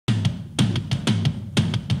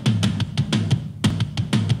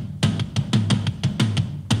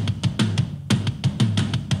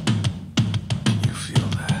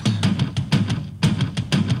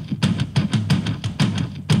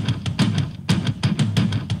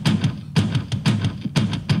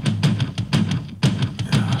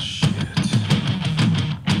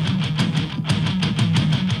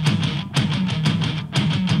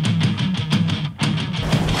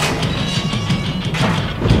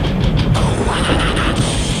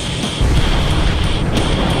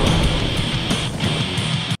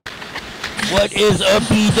What is up,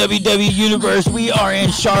 PWW Universe? We are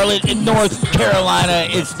in Charlotte, in North Carolina.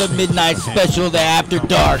 It's the midnight special, the After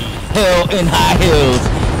Dark, Hell in High Hills.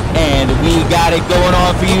 And we got it going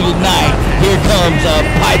on for you tonight. Here comes a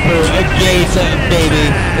Piper against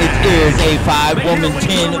baby. It is a 5-woman,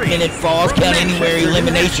 10-minute Falls Count Anywhere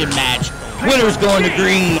elimination match. Winner's going to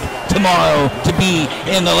Greed tomorrow to be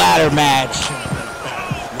in the ladder match.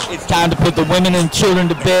 It's time to put the women and children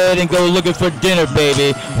to bed and go looking for dinner,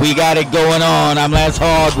 baby. We got it going on. I'm Lance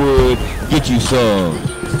Hardwood. Get you some.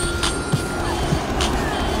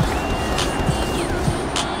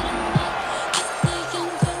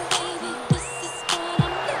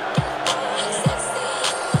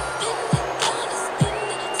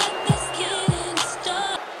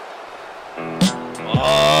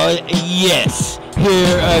 Yes,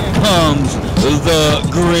 here comes the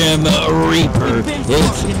Grim Reaper.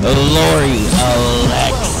 It's Lori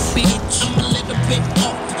Alex. We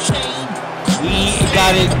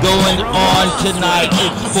got it going on tonight.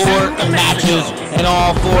 It's 4 matches, and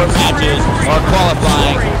all 4 matches are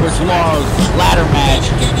qualifying for tomorrow's ladder match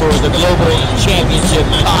for the Global Championship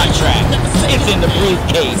contract. It's in the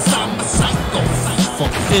briefcase.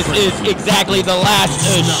 This is exactly the last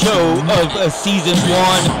show of Season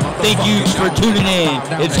 1. Thank you for tuning in.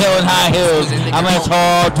 It's Hell in High Hills. I'm Lance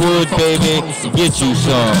Hardwood, baby. Get you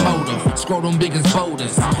some. Scroll them big as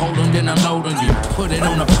boulders. I hold them, then unload on you. Put it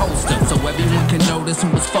on a poster so everyone can notice who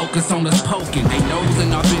was focused on us poking. They nose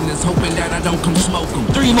in our business, hoping that I don't come smoke them.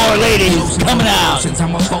 3 more ladies coming out.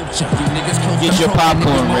 I'm a vulture. You niggas close. Get your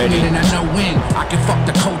popcorn ready. And I know when I can fuck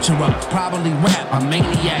the culture up. Probably rap. A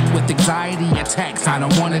maniac with anxiety attacks. I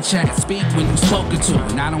don't wanna chat. Speak when you spoken to,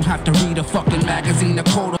 and I don't have to read a fucking magazine to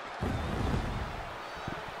quote.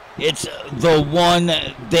 It's the one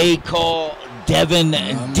they call Devin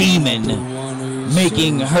Demon,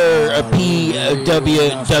 making her a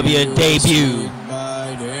PWW debut.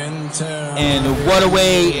 And what a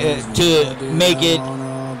way to make it.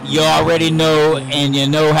 You already know, and you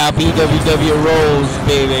know how PWW rolls,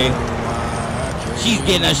 baby. She's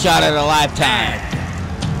getting a shot at a lifetime.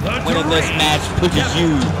 Winning this match puts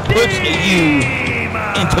you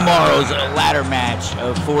in tomorrow's ladder match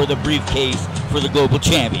for the briefcase for the Global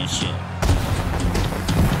Championship.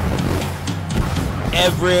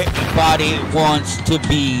 Everybody wants to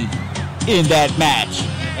be in that match.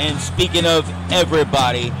 And speaking of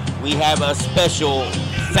everybody, we have a special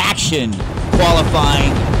faction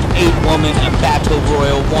qualifying 8-woman battle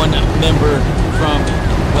royal. 1 member from,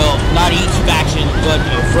 well, not each faction, but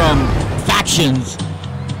from factions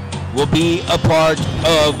will be a part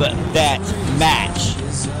of that match.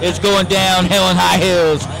 It's going down, Hell in High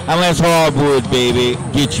Hills. I'm Lance Hardwood, baby.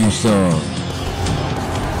 Get you some.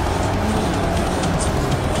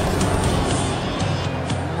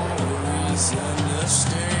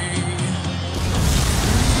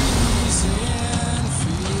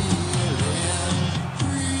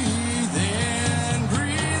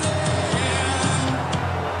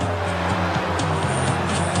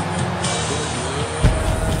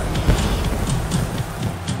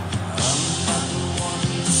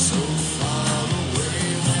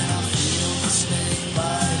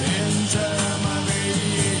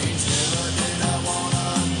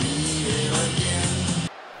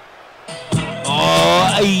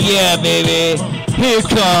 Yeah, baby. Here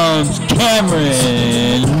comes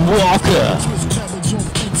Cameron Walker.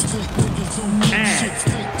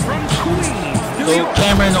 So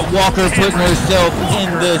Cameron Walker putting herself in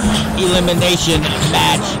this elimination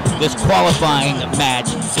match, this qualifying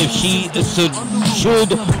match. If she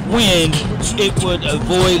should win, it would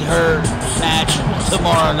avoid her match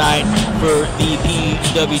tomorrow night for the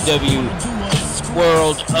PWW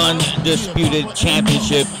World Undisputed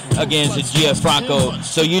Championship against Gianfranco.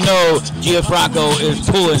 So you know Gianfranco is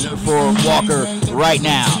pulling for Walker right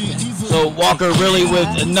now. So Walker really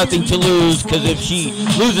with nothing to lose, because if she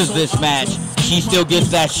loses this match, she still gets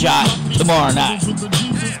that shot tomorrow night.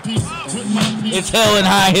 It's Hell in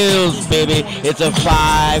High Hills, baby. It's a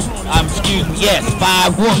 5-woman,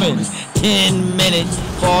 10-minute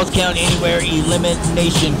Falls Count Anywhere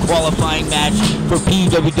elimination qualifying match for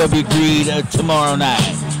PWW Greed tomorrow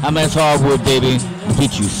night. I'm Lance Hardwood, baby.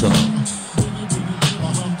 Get you some.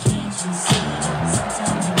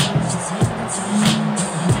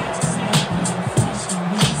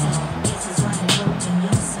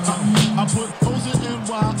 I put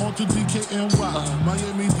OZNY onto DKNY.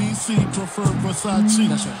 Miami, DC, prefer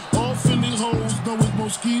Versace. All Philly hoes know it's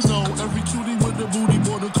Moschino. Every cutie with the booty,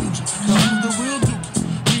 boy, the coochie. Now who's the real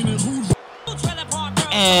dookie? Meaning who's...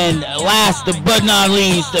 And last but not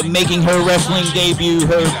least, making her wrestling debut,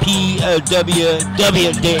 her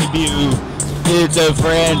PWW debut, It's a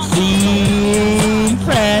Francine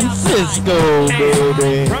Francisco,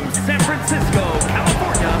 baby. From San Francisco,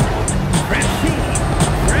 California, Francine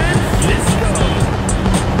Francisco.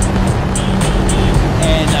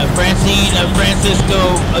 And Francine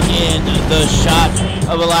Francisco, again, the shot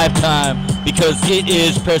of a lifetime, because it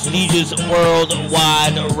is prestigious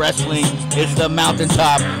worldwide wrestling. It's the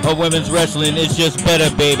mountaintop of women's wrestling. It's just better,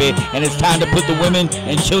 baby. And it's time to put the women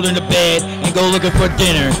and children to bed and go looking for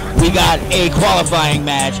dinner. We got a qualifying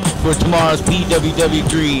match for tomorrow's PWW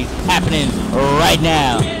Greed happening right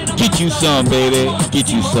now. Get you some, baby. Get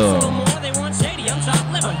you some. They want shady, I'm top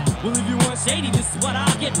living. Well, if you want shady, this is what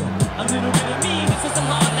I'll get you. A little bit of me, this is some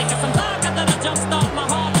hard liquor, some vodka that'll jumpstart my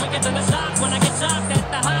heart quicker than a shock when I get shocked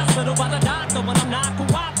at the hospital by the doctor when I'm not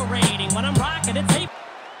cooperating, when I'm rocking it tape.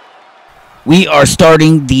 We are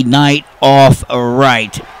starting the night off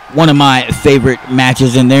right. One of my favorite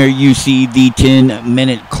matches, and there you see the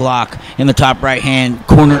 10-minute clock in the top right-hand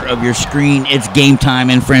corner of your screen. It's game time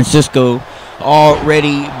in Francisco,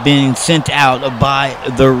 already been sent out by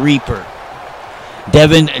the Reaper.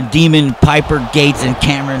 Devin Demon, Piper Gates, and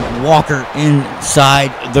Cameron Walker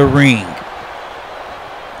inside the ring.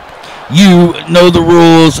 You know the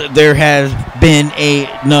rules. There has been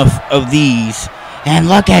enough of these. And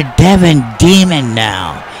look at Devin Demon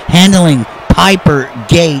now, handling Piper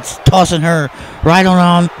Gates, tossing her right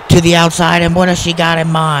on to the outside. And what has she got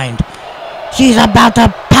in mind? She's about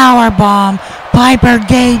to powerbomb Piper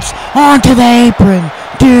Gates onto the apron.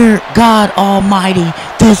 Dear God Almighty,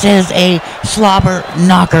 this is a slobber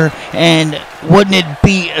knocker. And wouldn't it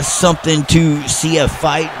be something to see a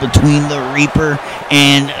fight between the Reaper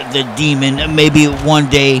and the Demon maybe one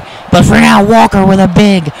day? But for now, Walker with a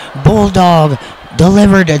big bulldog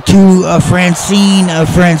delivered to Francine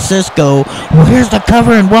Francisco. Well, here's the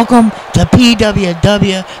cover, and welcome to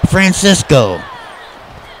PWW Francisco.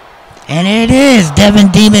 And it is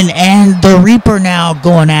Devin Demon and the Reaper now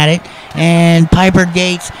going at it. And Piper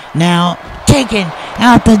Gates now taking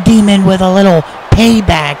out the Demon with a little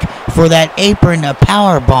payback for that apron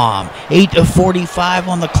power bomb. 8:45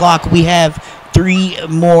 on the clock. We have 3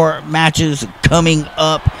 more matches coming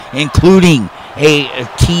up, including a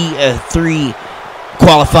T3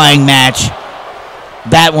 qualifying match.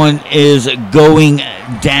 That one is going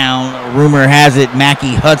down. Rumor has it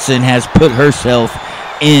Mackie Hudson has put herself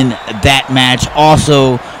in that match.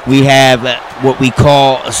 Also, we have what we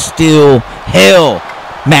call a Still Hell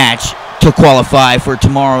match to qualify for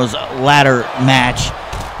tomorrow's ladder match.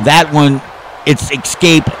 That one, it's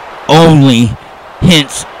escape only,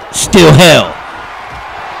 hence Still Hell.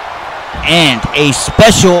 And a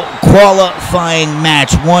special qualifying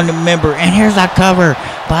match, 1 member. And here's a cover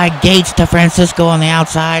by Gates to Francisco on the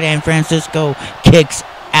outside, and Francisco kicks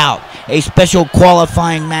out. A special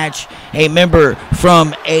qualifying match, a member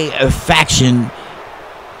from a faction.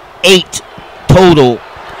 8 total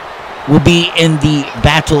will be in the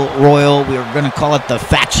Battle Royal. We are going to call it the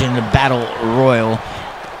Faction Battle Royal.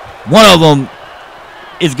 One of them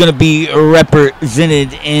is going to be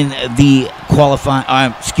represented in the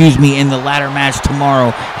in the ladder match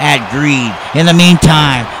tomorrow at Greed. In the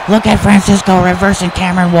meantime, look at Francisco reversing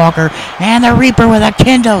Cameron Walker, and the Reaper with a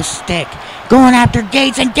kendo stick going after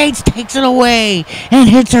Gates, and Gates takes it away and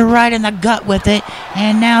hits her right in the gut with it.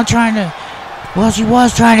 And now she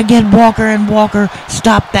was trying to get Walker, and Walker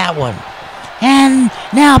stopped that one. And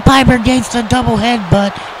now Piper Gates the double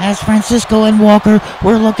headbutt as Francisco and Walker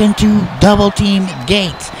were looking to double team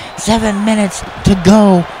Gates. 7 minutes to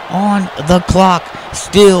go on the clock.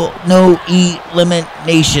 Still no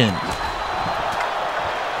elimination.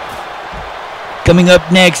 Coming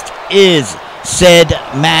up next is said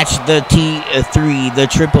match, the T3, the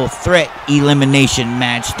triple threat elimination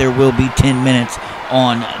match. There will be 10 minutes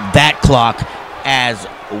on that clock as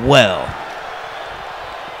well.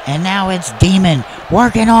 And now it's Demon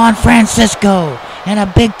working on Francisco, and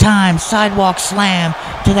a big time sidewalk slam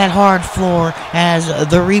to that hard floor as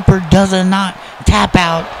the Reaper does not tap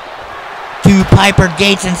out to Piper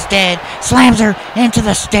Gates. Instead slams her into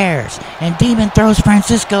the stairs, and Demon throws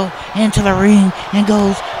Francisco into the ring and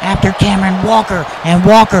goes after Cameron Walker, and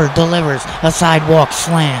Walker delivers a sidewalk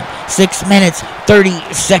slam. 6 minutes 30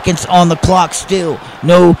 seconds on the clock. Still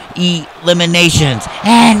no eliminations.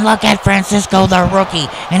 And look at Francisco the rookie,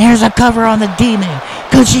 and here's a cover on the Demon.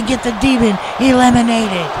 Could she get the Demon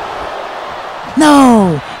eliminated?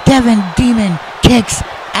 No. Devin Demon kicks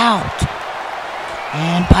out.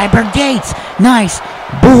 And Piper Gates, nice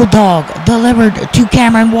bulldog delivered to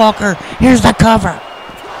Cameron Walker. Here's the cover.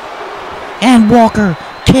 And Walker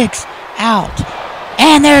kicks out.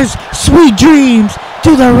 And there's sweet dreams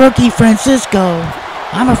to the rookie Francisco.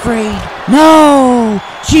 I'm afraid. No!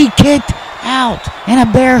 She kicked out, and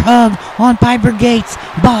a bear hug on Piper Gates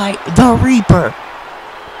by the Reaper.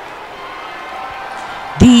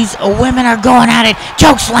 These women are going at it.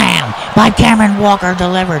 Choke slam by Cameron Walker,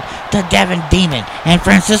 delivered to Devin Demon. And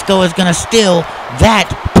Francisco is going to steal that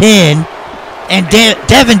pin. And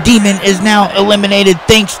Devin Demon is now eliminated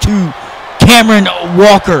thanks to Cameron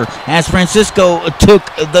Walker as Francisco took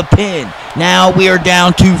the pin. Now we are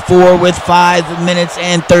down to 4 with 5 minutes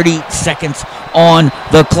and 30 seconds on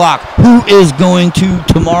the clock. Who is going to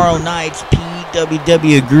tomorrow night's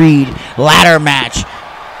PWW Greed ladder match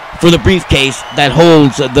for the briefcase that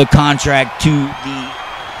holds the contract to the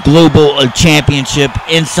Global Championship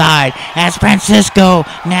inside, as Francisco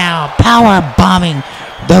now power bombing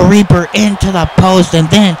the Reaper into the post and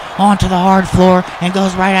then onto the hard floor and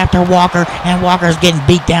goes right after Walker, and Walker's getting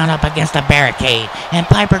beat down up against the barricade. And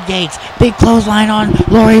Piper Gates, big clothesline on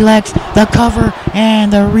Lori Lex, the cover,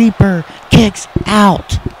 and the Reaper kicks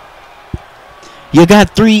out. You got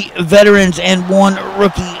 3 veterans and 1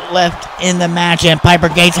 rookie left in the match, and Piper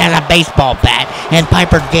Gates has a baseball bat, and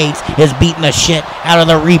Piper Gates is beating the shit out of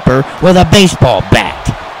the Reaper with a baseball bat.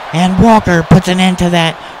 And Walker puts an end to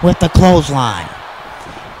that with the clothesline.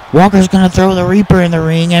 Walker's going to throw the Reaper in the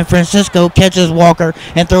ring, and Francisco catches Walker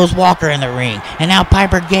and throws Walker in the ring. And now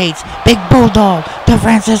Piper Gates, big bulldog to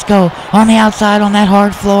Francisco on the outside on that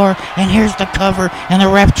hard floor, and here's the cover, and the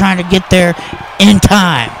ref trying to get there in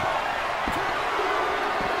time.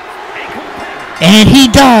 And he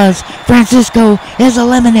does. Francisco is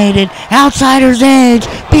eliminated. Outsider's Edge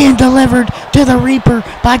being delivered to the Reaper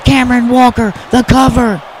by Cameron Walker. The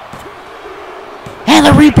cover. And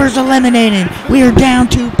the Reaper's eliminated. We are down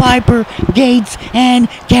to Piper Gates and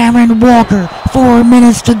Cameron Walker. 4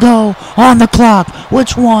 minutes to go on the clock.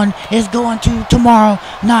 Which one is going to tomorrow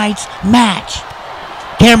night's match?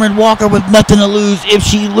 Cameron Walker with nothing to lose. If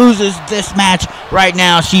she loses this match right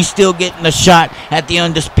now, she's still getting a shot at the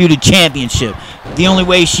Undisputed Championship. The only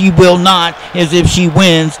way she will not is if she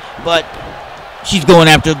wins, but she's going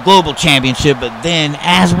after the Global Championship. But then,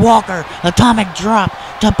 as Walker, atomic drop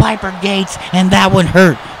to Piper Gates, and that one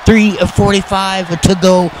hurt. 3:45 to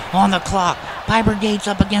go on the clock. Piper Gates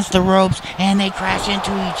up against the ropes, and they crash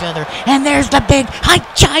into each other. And there's the big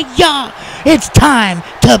hi-cha-ya. It's time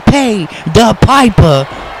to pay the Piper.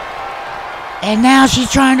 And now she's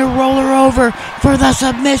trying to roll her over for the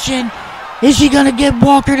submission. Is she going to get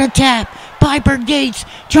Walker to tap? Piper Gates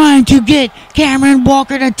trying to get Cameron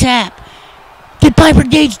Walker to tap. Did Piper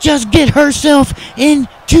Gates just get herself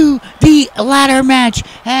into the ladder match,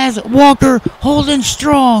 as Walker holding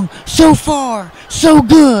strong? So far, so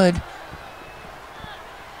good.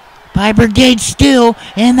 Piper Gates still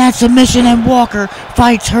in that submission, and Walker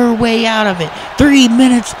fights her way out of it. 3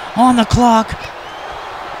 minutes on the clock.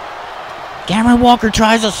 Cameron Walker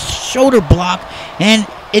tries a shoulder block, and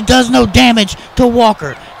it does no damage to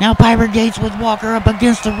Walker. Now Piper Gates with Walker up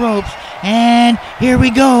against the ropes. And here we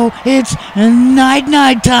go. It's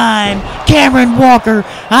night time. Cameron Walker,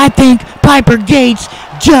 I think Piper Gates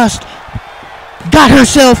just got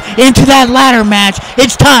herself into that ladder match.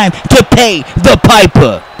 It's time to pay the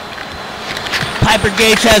Piper. Piper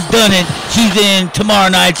Gates has done it. She's in tomorrow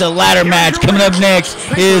night's ladder match. Coming up next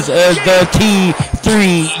is the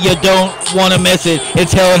T3. You don't want to miss it.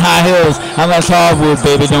 It's Hell in High Hills. I'm Les Harwood,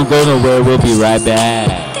 baby. Don't go nowhere. We'll be right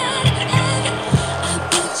back.